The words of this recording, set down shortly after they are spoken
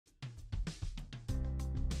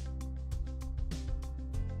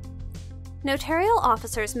Notarial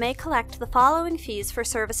officers may collect the following fees for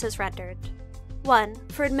services rendered. 1.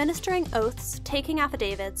 For administering oaths, taking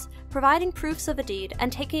affidavits, providing proofs of a deed,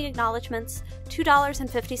 and taking acknowledgments,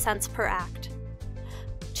 $2.50 per act.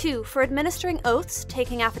 2. For administering oaths,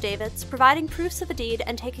 taking affidavits, providing proofs of a deed,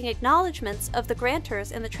 and taking acknowledgments of the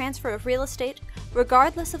grantors in the transfer of real estate,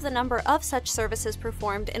 regardless of the number of such services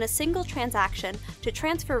performed in a single transaction to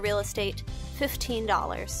transfer real estate,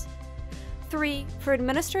 $15. 3. For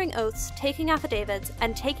administering oaths, taking affidavits,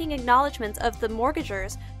 and taking acknowledgments of the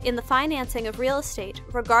mortgagors in the financing of real estate,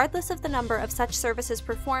 regardless of the number of such services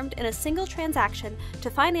performed in a single transaction to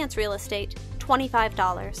finance real estate,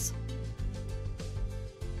 $25.